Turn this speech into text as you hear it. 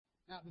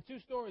Now, the two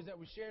stories that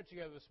we shared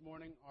together this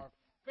morning are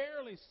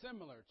fairly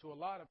similar to a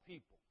lot of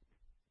people.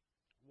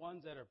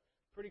 Ones that are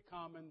pretty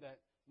common that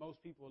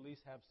most people at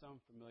least have some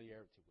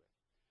familiarity with.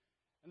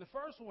 And the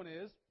first one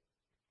is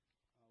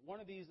one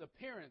of these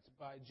appearances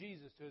by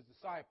Jesus to his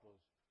disciples.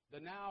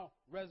 The now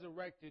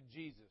resurrected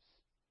Jesus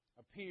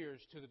appears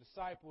to the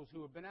disciples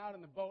who have been out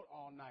in the boat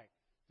all night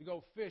to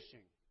go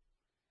fishing.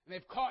 And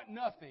they've caught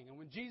nothing. And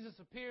when Jesus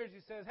appears,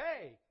 he says,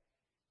 hey,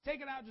 take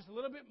it out just a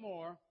little bit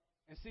more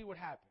and see what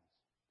happens.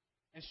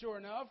 And sure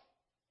enough,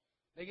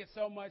 they get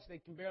so much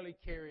they can barely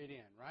carry it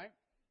in, right?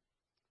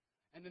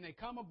 And then they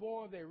come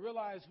aboard, they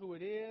realize who it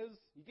is.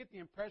 You get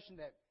the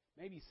impression that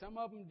maybe some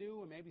of them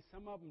do and maybe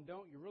some of them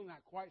don't. You're really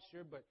not quite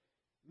sure, but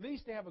at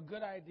least they have a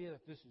good idea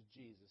that this is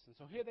Jesus. And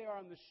so here they are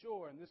on the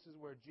shore, and this is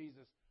where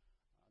Jesus,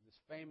 this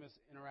famous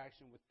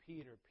interaction with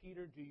Peter.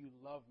 Peter, do you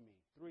love me?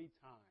 3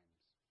 times.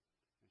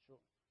 And sure,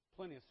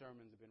 plenty of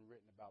sermons have been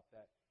written about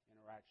that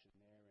interaction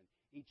there. And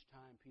each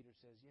time Peter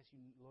says, yes,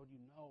 Lord,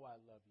 you know I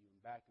love you, and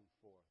back and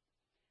forth.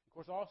 Of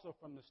course, also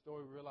from the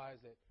story, we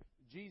realize that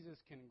Jesus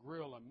can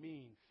grill a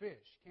mean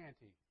fish, can't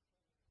he?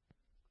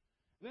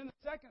 And then the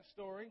second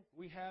story,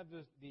 we have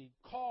the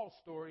call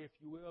story, if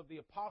you will, of the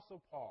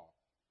Apostle Paul.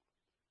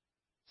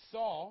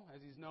 Saul,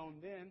 as he's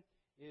known then,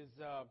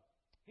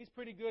 he's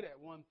pretty good at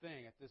one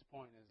thing at this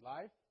point in his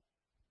life,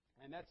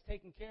 and that's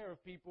taking care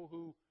of people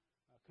who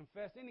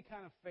confess any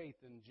kind of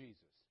faith in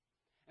Jesus.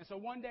 And so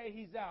one day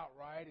he's out,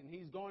 right, and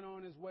he's going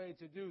on his way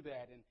to do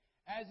that. And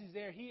as he's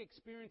there, he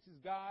experiences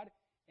God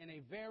in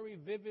a very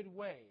vivid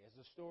way. As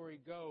the story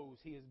goes,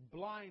 he is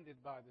blinded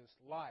by this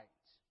light.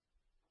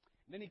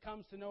 And then he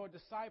comes to know a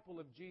disciple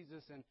of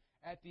Jesus, and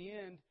at the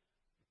end,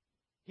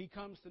 he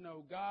comes to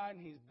know God,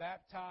 and he's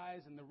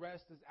baptized, and the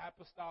rest is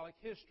apostolic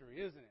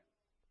history, isn't it?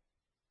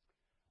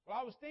 Well,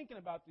 I was thinking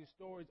about these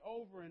stories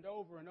over and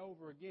over and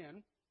over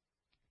again,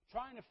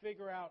 trying to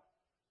figure out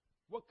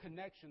what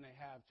connection they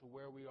have to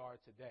where we are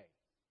today.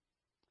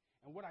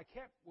 And what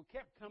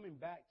kept coming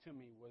back to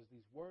me was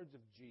these words of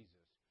Jesus.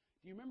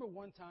 Do you remember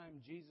one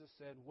time Jesus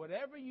said,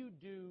 whatever you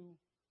do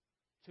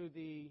to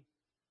the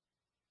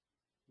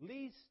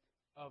least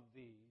of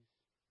these,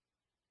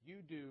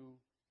 you do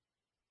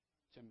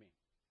to me.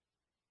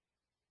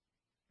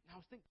 And I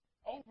was thinking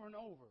over and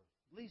over,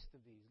 least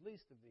of these,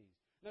 least of these.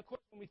 Now, of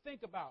course, when we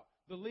think about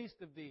the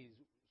least of these,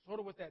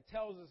 sort of what that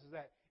tells us is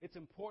that it's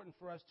important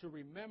for us to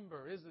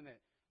remember, isn't it,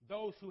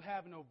 those who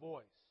have no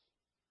voice,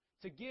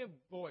 to give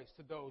voice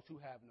to those who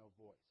have no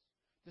voice,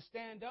 to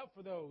stand up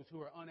for those who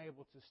are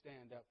unable to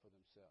stand up for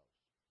themselves.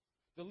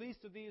 The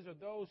least of these are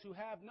those who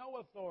have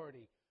no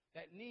authority,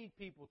 that need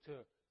people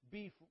to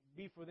be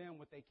for them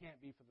what they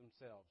can't be for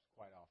themselves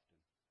quite often.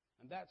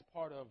 And that's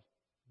part of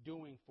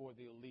doing for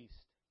the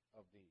least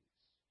of these.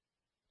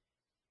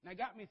 Now, it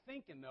got me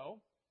thinking, though,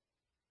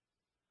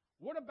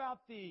 what about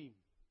the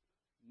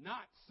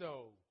not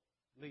so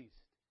least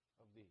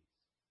of these?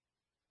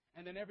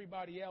 And then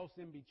everybody else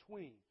in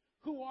between.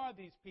 Who are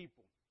these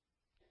people?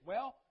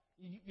 Well,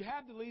 you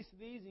have the least of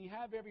these and you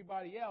have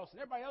everybody else.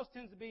 And everybody else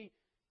tends to be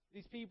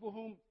these people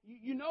whom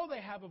you know they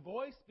have a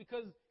voice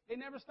because they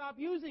never stop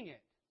using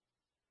it.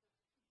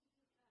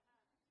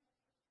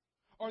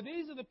 Or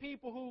these are the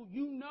people who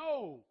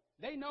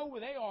they know where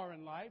they are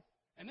in life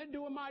and they're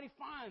doing mighty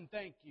fine,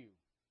 thank you.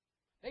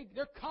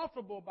 They're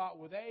comfortable about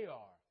where they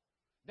are.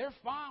 They're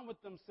fine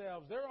with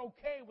themselves. They're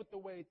okay with the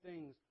way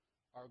things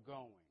are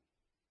going.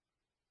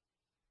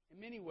 In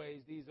many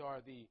ways, these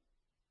are the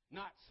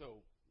not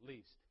so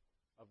least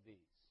of these.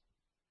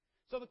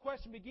 So the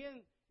question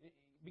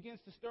begins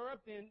to stir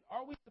up then,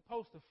 are we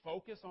supposed to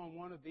focus on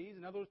one of these?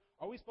 In other words,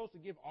 are we supposed to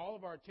give all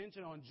of our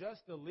attention on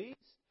just the least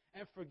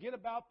and forget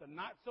about the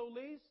not so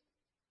least?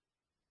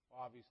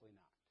 Well, obviously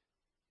not.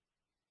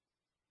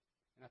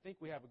 And I think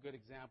we have a good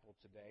example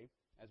today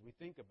as we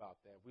think about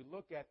that. We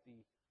look at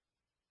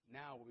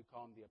what we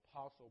call him the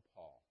Apostle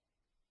Paul.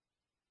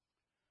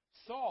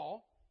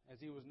 Saul, as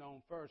he was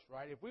known first,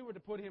 right? If we were to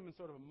put him in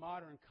sort of a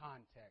modern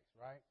context,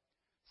 right?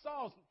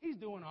 He's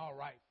doing all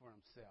right for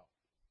himself.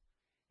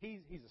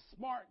 He's a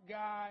smart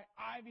guy,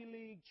 Ivy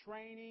League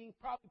training,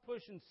 probably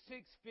pushing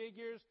 6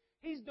 figures.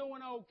 He's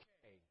doing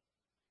okay.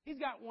 He's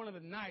got one of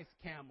the nice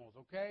camels,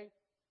 okay?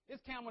 This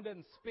camel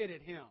doesn't spit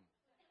at him.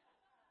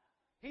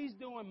 He's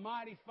doing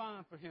mighty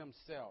fine for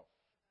himself.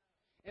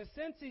 And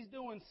since he's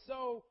doing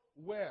so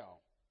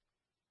well,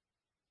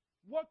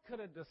 what could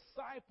a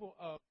disciple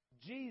of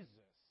Jesus,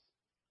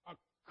 a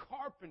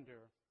carpenter,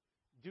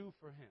 do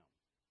for him?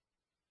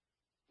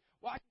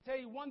 Well, I can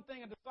tell you one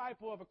thing a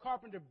disciple of a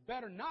carpenter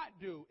better not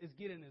do is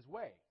get in his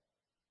way.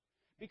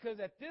 Because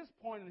at this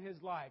point in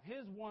his life,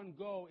 his one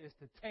goal is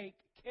to take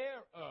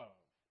care of.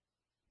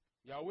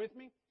 Y'all with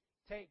me?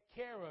 Take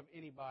care of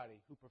anybody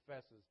who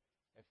professes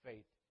a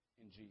faith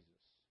in Jesus.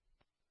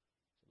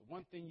 So the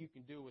one thing you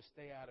can do is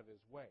stay out of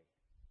his way.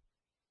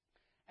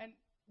 And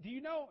do you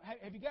know,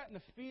 have you gotten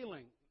the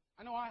feeling,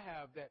 I know I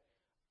have, that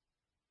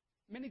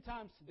many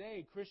times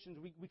today, Christians,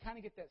 we kind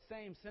of get that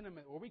same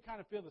sentiment, or we kind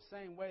of feel the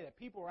same way, that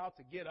people are out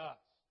to get us.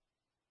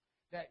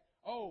 That,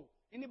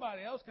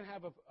 Anybody else can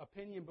have an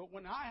opinion, but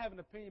when I have an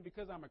opinion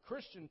because I'm a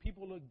Christian,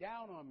 people look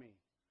down on me.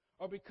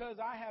 Or because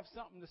I have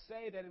something to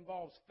say that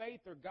involves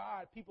faith or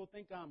God, people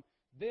think I'm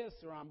this,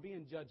 or I'm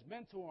being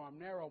judgmental, or I'm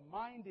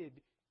narrow-minded.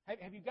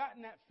 Have you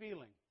gotten that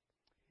feeling?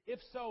 If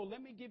so,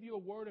 let me give you a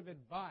word of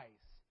advice.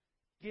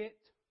 Get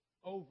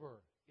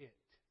over it.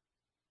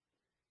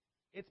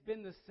 It's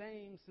been the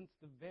same since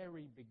the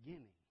very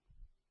beginning.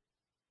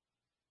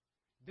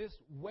 This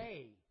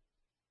way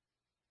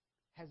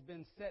has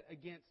been set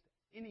against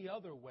any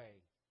other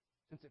way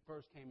since it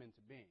first came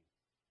into being.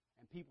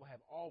 And people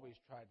have always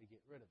tried to get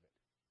rid of it.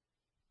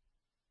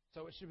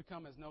 So it should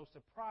become as no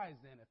surprise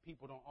then if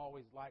people don't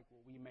always like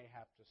what we may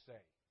have to say.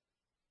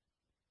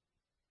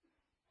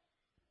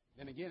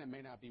 Then again, it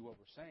may not be what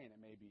we're saying. It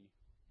may be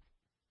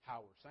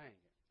how we're saying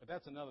it. But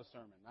that's another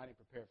sermon. I didn't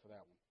prepare for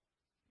that one.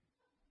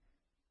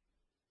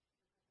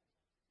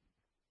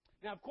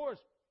 Now, of course,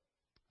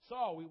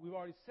 Saul, we've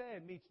already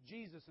said, meets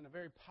Jesus in a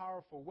very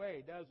powerful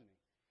way, doesn't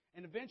he?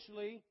 And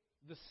eventually,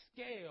 the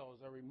scales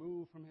are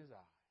removed from his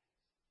eyes,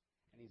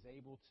 and he's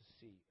able to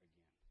see again.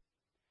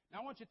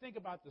 Now, I want you to think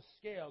about the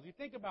scales. You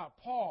think about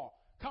Paul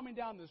coming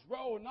down this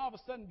road, and all of a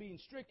sudden being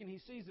stricken, he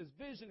sees his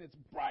vision, it's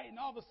bright, and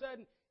all of a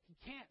sudden, he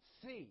can't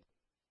see.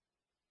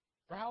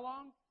 For how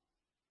long?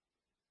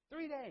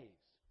 3 days.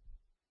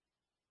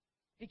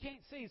 He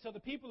can't see. So the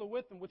people are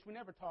with him, which we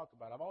never talk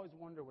about. I've always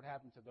wondered what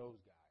happened to those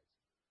guys.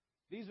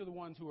 These are the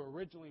ones who were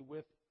originally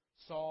with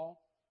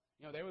Saul.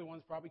 You know, they were the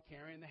ones probably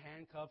carrying the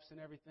handcuffs and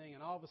everything.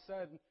 And all of a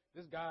sudden,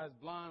 this guy is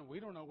blind. We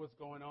don't know what's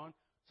going on.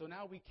 So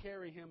now we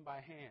carry him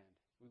by hand.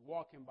 We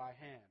walk him by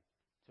hand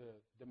to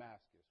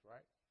Damascus,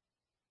 right?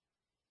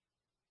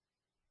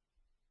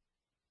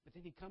 But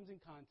then he comes in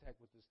contact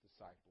with this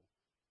disciple,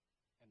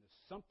 and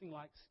something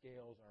like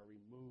scales are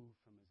removed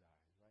from his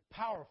eyes, right?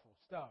 Powerful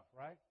stuff,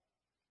 right?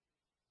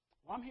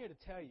 Well, I'm here to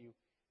tell you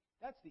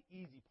that's the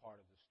easy part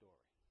of the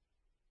story.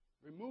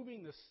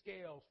 Removing the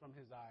scales from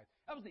his eyes.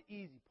 That was the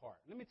easy part.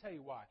 Let me tell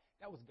you why.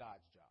 That was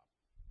God's job.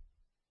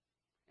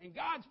 And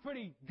God's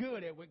pretty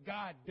good at what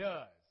God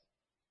does.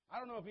 I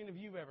don't know if any of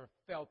you have ever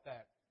felt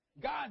that.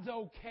 God's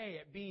okay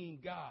at being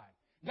God.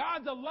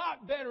 God's a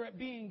lot better at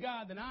being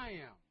God than I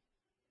am.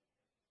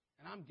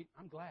 And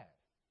I'm glad.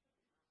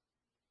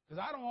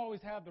 Because I don't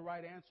always have the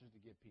right answers to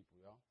give people,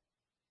 y'all.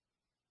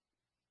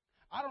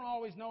 I don't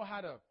always know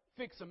how to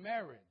fix a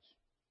marriage.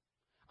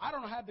 I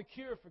don't have the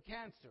cure for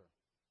cancer.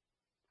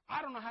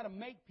 I don't know how to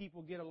make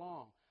people get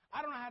along.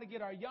 I don't know how to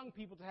get our young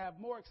people to have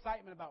more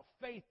excitement about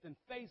faith than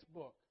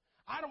Facebook.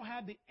 I don't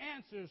have the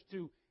answers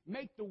to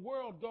make the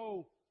world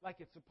go like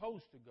it's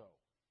supposed to go.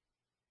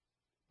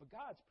 But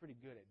God's pretty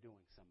good at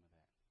doing some of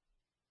that.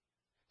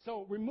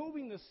 So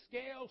removing the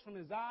scales from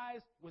his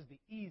eyes was the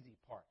easy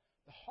part.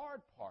 The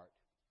hard part,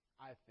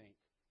 I think,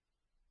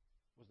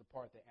 was the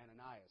part that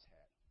Ananias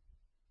had.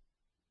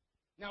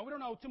 Now, we don't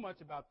know too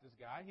much about this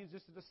guy. He's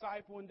just a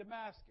disciple in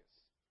Damascus.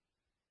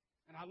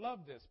 And I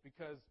love this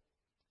because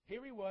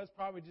here he was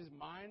probably just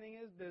minding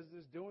his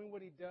business, doing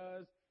what he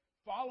does,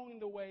 following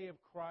the way of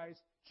Christ,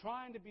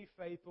 trying to be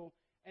faithful.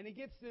 And he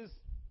gets this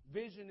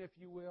vision, if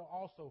you will,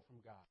 also from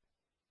God.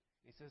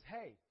 And he says,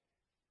 hey,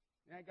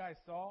 that guy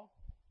Saul,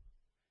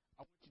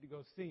 I want you to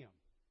go see him.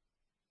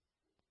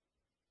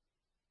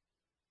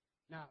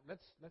 Now,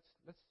 let's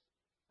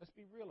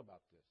be real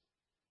about this.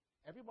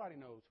 Everybody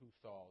knows who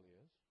Saul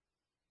is.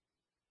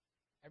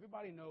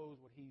 Everybody knows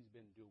what he's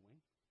been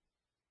doing.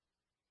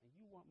 And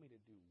you want me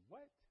to do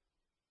what?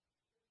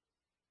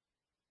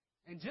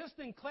 And just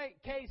in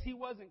case he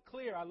wasn't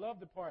clear, I love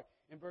the part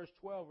in verse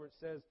 12 where it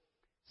says,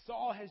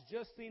 Saul has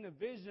just seen a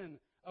vision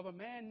of a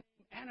man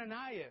named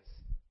Ananias.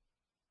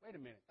 Wait a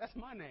minute, that's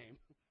my name.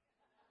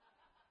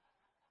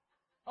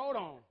 Hold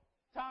on,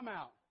 time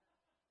out.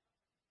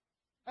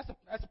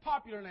 That's a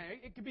popular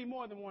name. It could be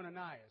more than one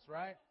Ananias,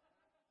 right?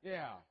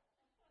 Yeah.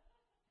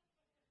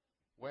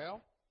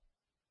 Well,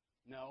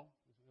 no,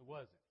 it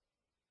wasn't.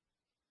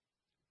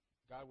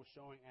 God was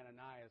showing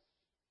Ananias,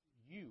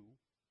 you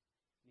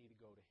need to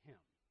go to him.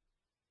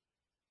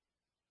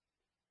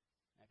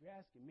 Now, if you're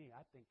asking me,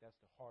 I think that's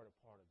the harder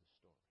part of the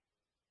story.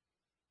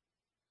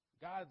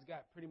 God's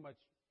got pretty much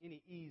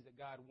any ease that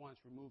God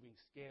wants removing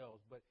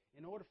scales, but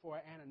in order for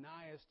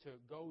Ananias to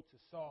go to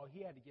Saul,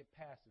 he had to get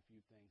past a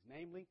few things,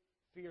 namely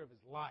fear of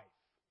his life.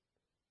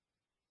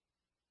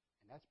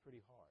 And that's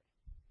pretty hard.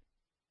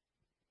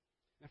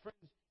 Now,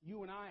 friends,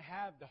 you and I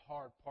have the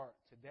hard part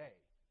today.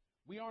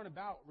 We aren't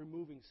about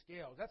removing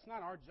scales. That's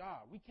not our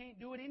job. We can't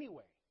do it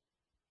anyway.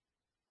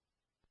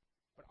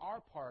 But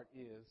our part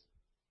is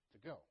to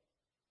go.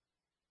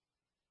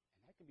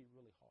 And that can be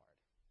really hard.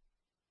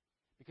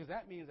 Because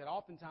that means that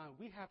oftentimes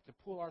we have to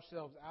pull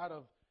ourselves out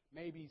of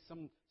maybe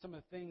some of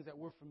the things that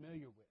we're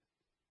familiar with.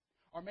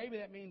 Or maybe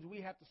that means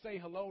we have to say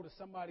hello to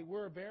somebody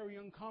we're very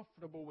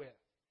uncomfortable with.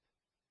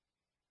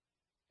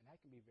 And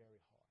that can be very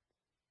hard.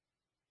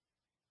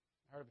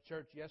 I heard of a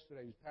church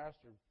yesterday whose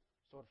pastor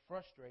sort of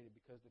frustrated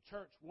because the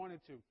church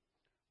wanted to,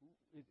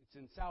 it's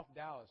in South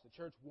Dallas, the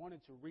church wanted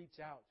to reach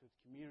out to its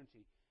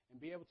community and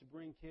be able to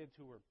bring kids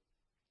who were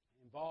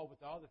involved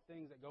with all the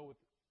things that go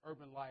with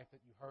urban life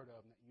that you heard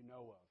of and that you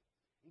know of.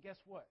 And guess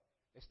what?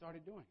 They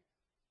started doing it.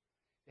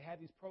 They had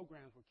these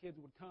programs where kids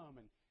would come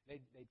and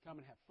they'd come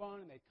and have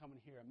fun, and they'd come and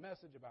hear a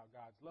message about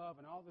God's love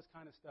and all this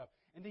kind of stuff.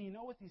 And then you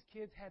know what these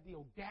kids had the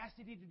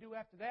audacity to do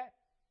after that?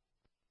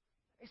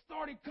 They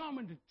started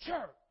coming to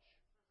church.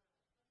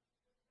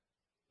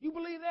 You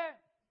believe that?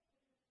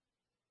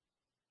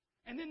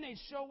 And then they'd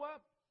show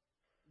up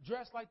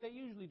dressed like they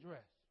usually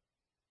dress.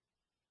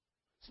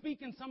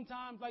 Speaking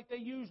sometimes like they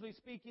usually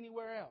speak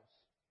anywhere else.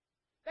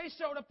 They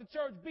showed up to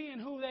church being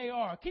who they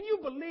are. Can you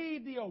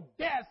believe the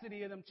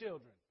audacity of them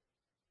children?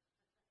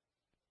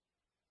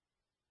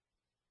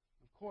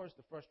 Of course,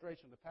 the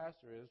frustration of the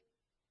pastor is,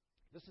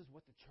 this is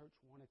what the church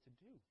wanted to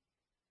do.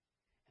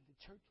 And the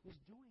church was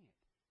doing it.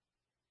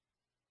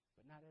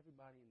 But not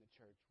everybody in the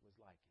church was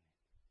liking it.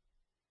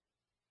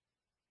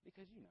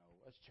 Because,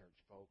 us church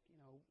folk,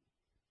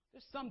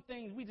 there's some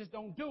things we just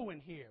don't do in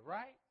here,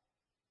 right?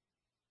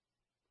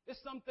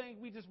 There's some things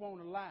we just won't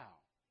allow.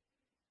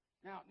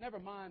 Now, never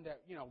mind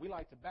that, we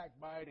like to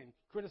backbite and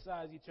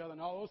criticize each other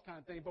and all those kind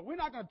of things, but we're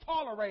not going to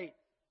tolerate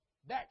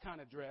that kind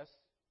of dress.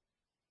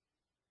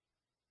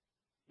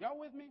 Y'all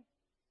with me?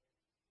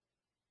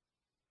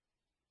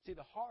 See,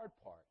 the hard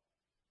part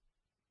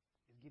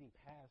is getting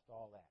past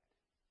all that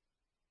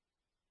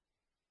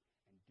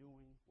and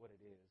doing what it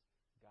is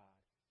God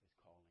is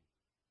calling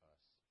us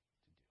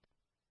to do.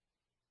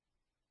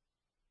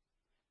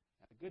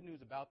 Now, the good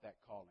news about that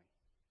calling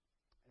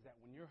is that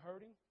when you're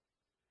hurting,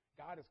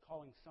 God is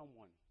calling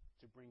someone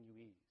to bring you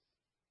ease.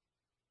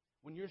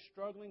 When you're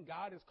struggling,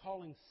 God is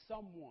calling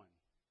someone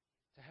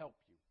to help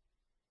you.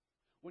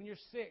 When you're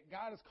sick,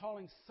 God is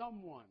calling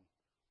someone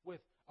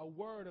with a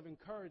word of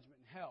encouragement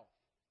and health.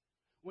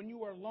 When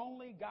you are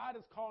lonely, God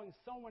is calling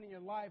someone in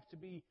your life to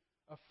be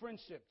a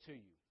friendship to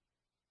you.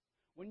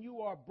 When you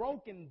are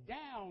broken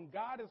down,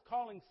 God is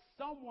calling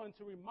someone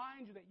to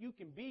remind you that you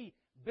can be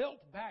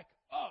built back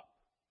up.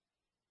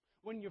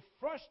 When you're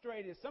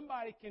frustrated,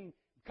 somebody can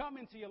come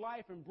into your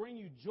life and bring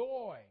you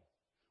joy.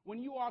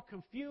 When you are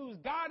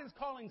confused, God is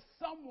calling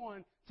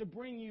someone to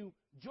bring you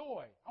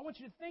joy. I want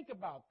you to think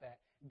about that.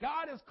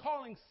 God is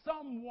calling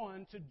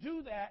someone to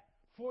do that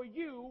for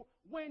you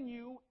when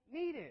you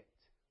need it.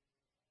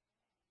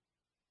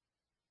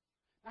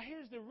 Now,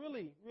 here's the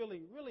really,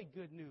 really, really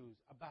good news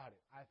about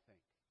it, I think.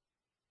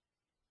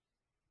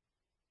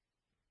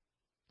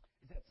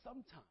 Is that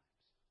sometimes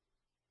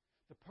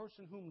the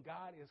person whom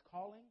God is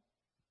calling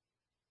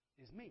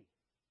is me.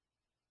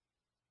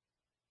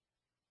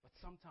 But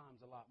sometimes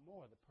a lot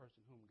more, the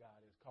person whom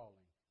God is calling